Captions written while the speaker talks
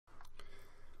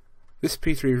This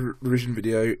P3 revision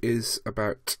video is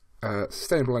about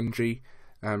sustainable energy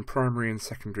and primary and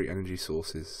secondary energy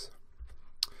sources.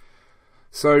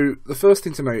 So the first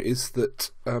thing to note is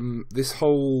that this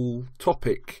whole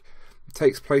topic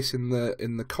takes place in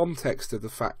the context of the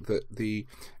fact that the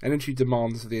energy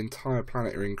demands of the entire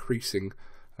planet are increasing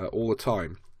all the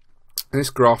time. And this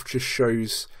graph just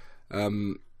shows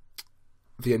the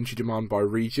energy demand by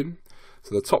region.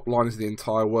 So the top line is the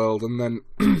entire world, and then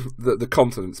the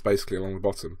continents basically along the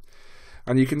bottom.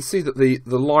 And you can see that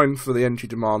the line for the energy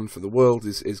demand for the world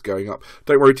is going up.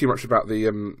 Don't worry too much about the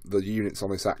units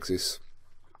on this axis.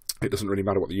 It doesn't really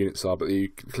matter what the units are, but you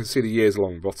can see the years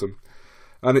along the bottom.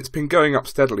 And it's been going up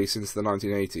steadily since the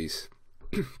 1980s.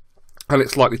 And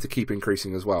it's likely to keep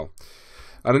increasing as well.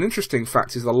 And an interesting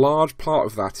fact is a large part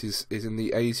of that is in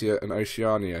the Asia and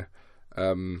Oceania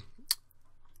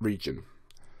region.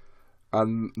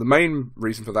 And the main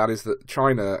reason for that is that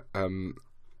China's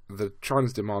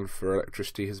demand for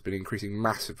electricity has been increasing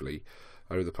massively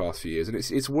over the past few years, and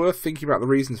it's worth thinking about the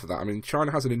reasons for that. I mean,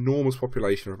 China has an enormous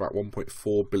population of about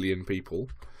 1.4 billion people,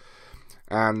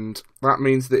 and that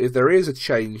means that if there is a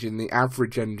change in the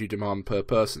average energy demand per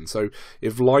person, so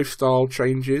if lifestyle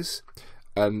changes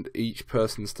and each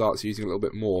person starts using a little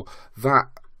bit more, that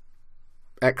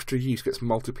extra use gets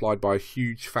multiplied by a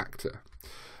huge factor.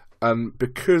 And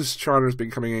because China is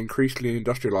becoming increasingly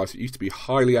industrialised, it used to be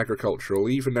highly agricultural,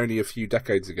 even only a few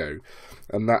decades ago,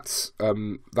 and that's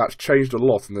changed a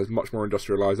lot, and there's much more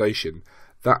industrialisation.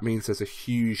 That means there's a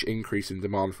huge increase in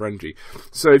demand for energy.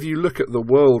 So if you look at the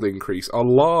world increase, a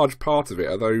large part of it,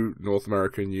 although North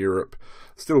America and Europe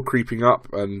still creeping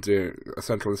up, and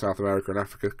Central and South America and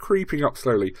Africa creeping up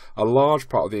slowly, a large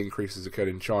part of the increase has occurred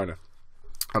in China,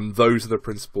 and those are the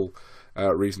principal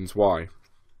reasons why.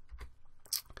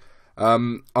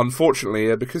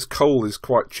 Unfortunately, because coal is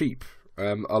quite cheap,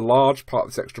 a large part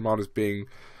of this extra demand is being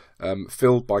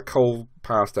filled by coal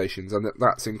power stations, and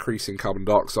that's increasing carbon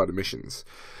dioxide emissions.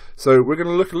 So we're going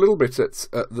to look a little bit at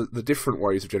the different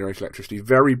ways of generating electricity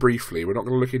very briefly. We're not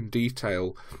going to look in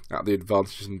detail at the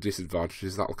advantages and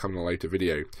disadvantages. That will come in a later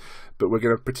video. But we're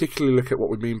going to particularly look at what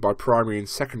we mean by primary and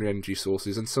secondary energy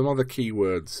sources and some other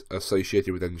keywords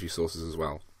associated with energy sources as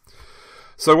well.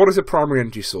 So what is a primary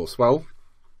energy source? Well,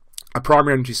 a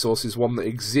primary energy source is one that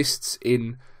exists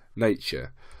in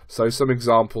nature. So some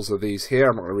examples of these here,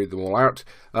 I'm not going to read them all out.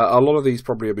 A lot of these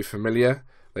probably will be familiar.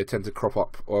 They tend to crop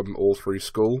up all through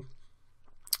school.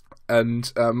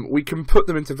 And we can put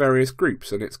them into various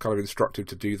groups, and it's kind of instructive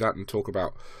to do that and talk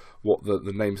about what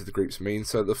the names of the groups mean.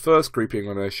 So the first grouping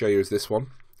I'm going to show you is this one.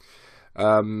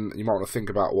 You might want to think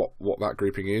about what that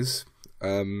grouping is.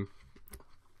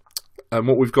 And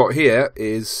what we've got here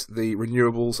is the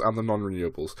renewables and the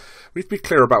non-renewables. We need to be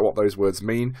clear about what those words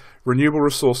mean. Renewable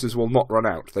resources will not run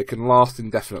out. They can last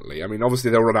indefinitely. I mean,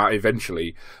 obviously they'll run out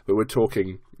eventually, but we're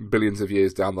talking billions of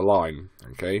years down the line,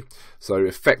 okay? So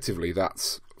effectively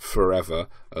that's forever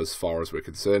as far as we're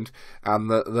concerned. And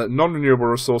the non-renewable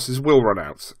resources will run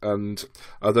out. And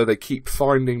although they keep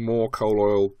finding more coal,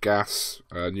 oil, gas,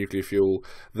 nuclear fuel,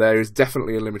 there is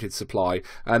definitely a limited supply.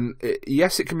 And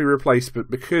yes, it can be replaced,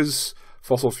 but because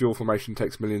fossil fuel formation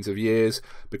takes millions of years,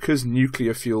 because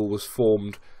nuclear fuel was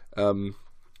formed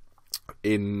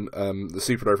in the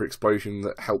supernova explosion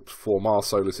that helped form our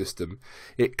solar system,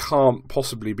 it can't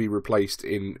possibly be replaced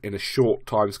in a short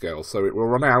timescale. So it will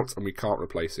run out and we can't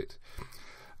replace it.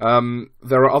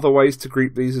 There are other ways to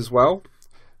group these as well.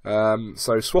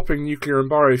 So swapping nuclear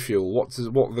and biofuel, what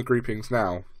are the groupings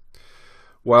now?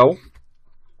 Well,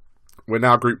 we're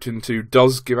now grouped into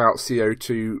does give out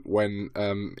CO2 when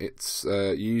it's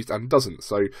used and doesn't.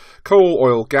 So coal,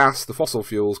 oil, gas, the fossil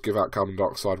fuels give out carbon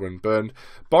dioxide when burned.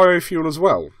 Biofuel as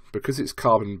well, because it's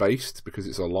carbon based, because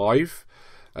it's alive.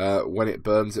 When it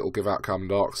burns, it will give out carbon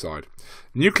dioxide.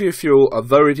 Nuclear fuel,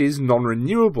 although it is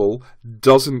non-renewable,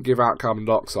 doesn't give out carbon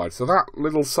dioxide. So that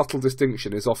little subtle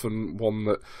distinction is often one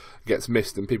that gets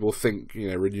missed, and people think,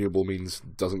 renewable means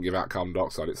doesn't give out carbon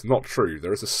dioxide. It's not true.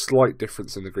 There is a slight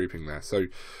difference in the grouping there. So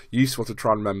useful to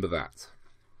try and remember that.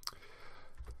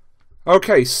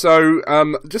 Okay, so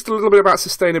just a little bit about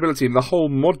sustainability, and the whole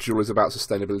module is about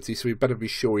sustainability, so we better be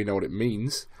sure we know what it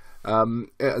means.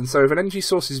 And so if an energy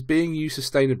source is being used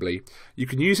sustainably, you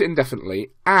can use it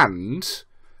indefinitely, and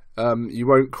you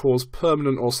won't cause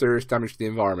permanent or serious damage to the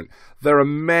environment. There are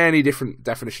many different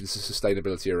definitions of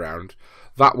sustainability around.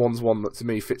 That one's one that to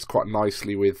me fits quite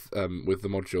nicely with the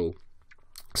module.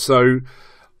 So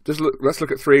let's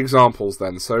look at three examples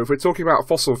then. So if we're talking about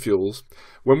fossil fuels,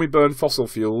 when we burn fossil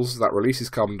fuels, that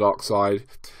releases carbon dioxide.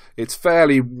 It's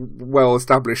fairly well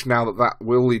established now that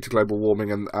will lead to global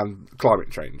warming and climate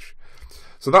change.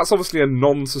 So that's obviously a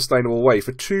non-sustainable way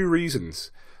for two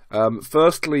reasons.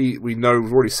 Firstly, we know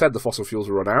we've already said the fossil fuels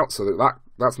will run out, so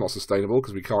that's not sustainable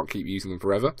because we can't keep using them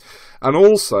forever. And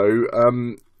also,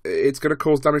 it's going to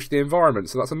cause damage to the environment,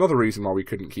 so that's another reason why we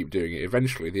couldn't keep doing it.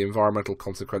 Eventually, the environmental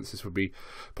consequences would be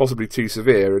possibly too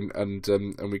severe, and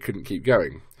we couldn't keep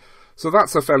going. So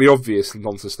that's a fairly obvious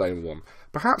non-sustainable one.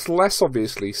 Perhaps less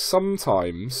obviously,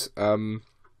 sometimes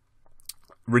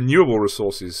renewable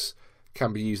resources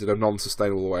can be used in a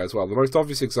non-sustainable way as well. The most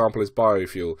obvious example is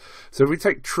biofuel. So if we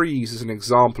take trees as an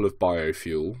example of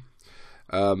biofuel,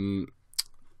 when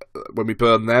we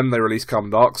burn them, they release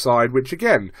carbon dioxide, which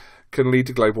again can lead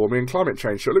to global warming and climate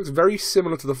change. So it looks very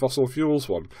similar to the fossil fuels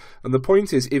one. And the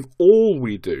point is, if all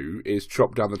we do is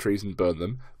chop down the trees and burn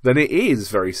them, then it is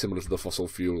very similar to the fossil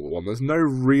fuel one. There's no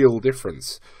real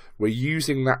difference. We're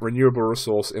using that renewable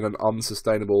resource in an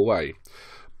unsustainable way.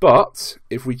 But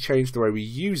if we change the way we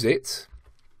use it,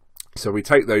 so we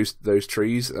take those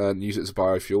trees and use it as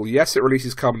biofuel, yes, it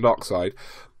releases carbon dioxide,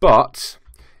 but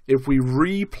if we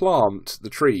replant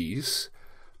the trees,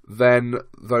 then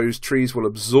those trees will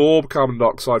absorb carbon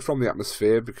dioxide from the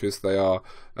atmosphere because they are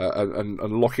and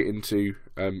lock it into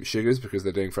sugars because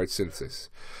they're doing photosynthesis.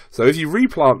 So if you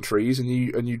replant trees and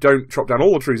you don't chop down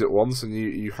all the trees at once and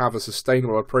you have a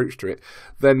sustainable approach to it,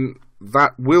 then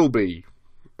that will be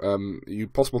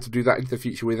possible to do that into the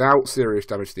future without serious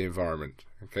damage to the environment,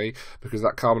 okay? Because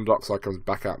that carbon dioxide comes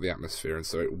back out of the atmosphere, and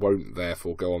so it won't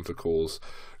therefore go on to cause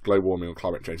global warming or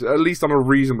climate change, at least on a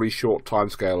reasonably short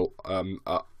timescale,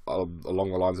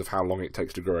 along the lines of how long it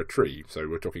takes to grow a tree. So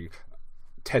we're talking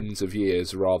tens of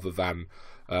years rather than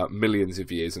millions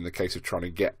of years in the case of trying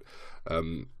to get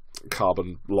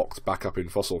carbon locked back up in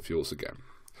fossil fuels again.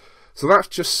 So that's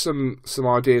just some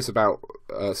ideas about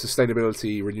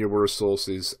sustainability, renewable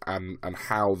resources, and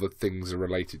how the things are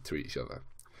related to each other.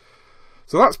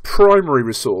 So that's primary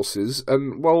resources,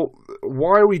 and well,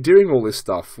 why are we doing all this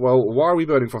stuff? Well, why are we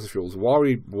burning fossil fuels? Why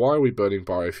are we burning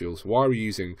biofuels? Why are we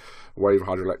using wave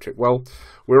hydroelectric? Well,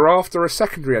 we're after a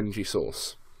secondary energy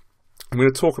source. I'm going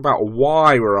to talk about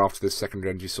why we're after this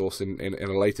secondary energy source in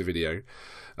a later video.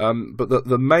 But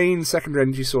the main secondary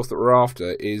energy source that we're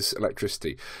after is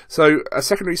electricity. So a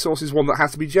secondary source is one that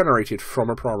has to be generated from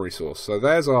a primary source. So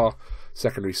there's our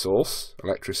secondary source,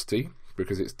 electricity,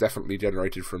 because it's definitely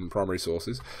generated from primary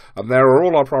sources. And there are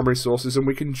all our primary sources, and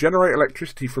we can generate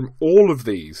electricity from all of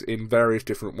these in various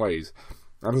different ways.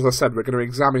 And as I said, we're going to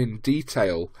examine in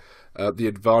detail the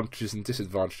advantages and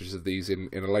disadvantages of these in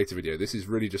a later video. This is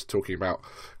really just talking about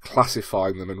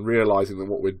classifying them and realising that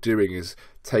what we're doing is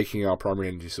taking our primary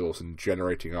energy source and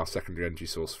generating our secondary energy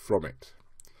source from it.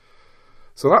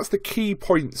 So that's the key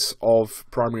points of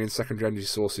primary and secondary energy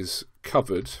sources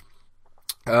covered.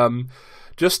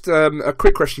 Just a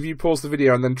quick question: if you pause the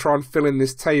video and then try and fill in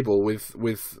this table with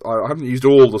I haven't used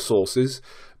all the sources,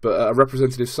 but a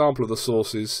representative sample of the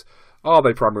sources. Are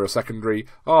they primary or secondary?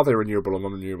 Are they renewable or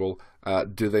non-renewable?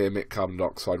 Do they emit carbon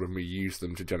dioxide when we use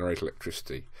them to generate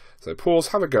electricity? So pause,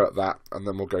 have a go at that, and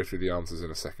then we'll go through the answers in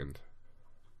a second.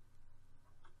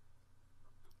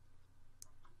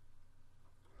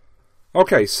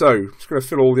 Okay, so just going to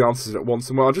fill all the answers in at once,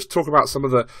 and I'll just talk about some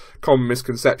of the common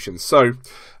misconceptions. So,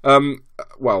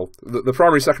 well, the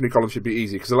primary-secondary column should be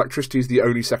easy, because electricity is the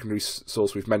only secondary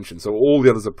source we've mentioned. So all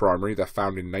the others are primary, they're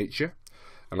found in nature.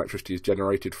 Electricity is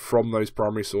generated from those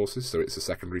primary sources, so it's a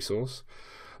secondary source.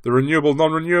 The renewable,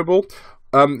 non-renewable.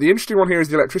 The interesting one here is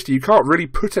the electricity. You can't really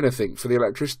put anything for the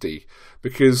electricity,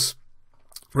 because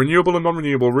renewable and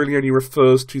non-renewable really only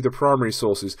refers to the primary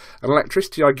sources. And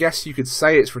electricity, I guess you could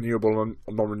say it's renewable and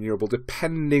non-renewable,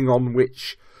 depending on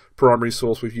which primary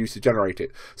source we've used to generate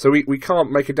it. So we can't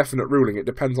make a definite ruling. It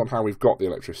depends on how we've got the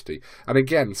electricity. And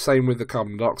again, same with the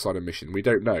carbon dioxide emission. We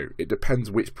don't know. It depends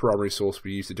which primary source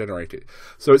we use to generate it.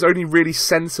 So it's only really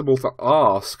sensible to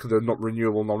ask the not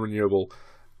renewable, non-renewable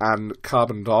and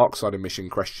carbon dioxide emission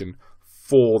question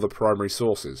for the primary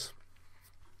sources.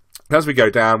 As we go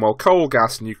down, well, coal,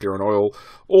 gas, nuclear and oil,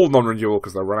 all non-renewable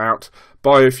because they'll run out.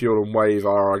 Biofuel and wave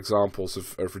are examples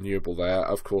of renewable there.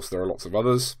 Of course, there are lots of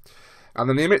others. And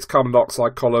then the emits carbon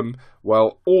dioxide column,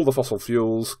 well, all the fossil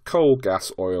fuels, coal, gas,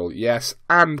 oil, yes,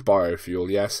 and biofuel,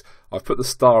 yes. I've put the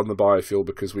star on the biofuel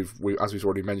because as we've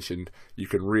already mentioned, you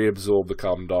can reabsorb the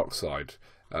carbon dioxide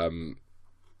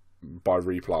by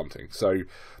replanting. So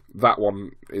that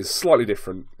one is slightly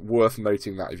different, worth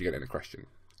noting that if you get in a question.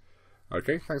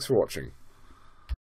 Okay, thanks for watching.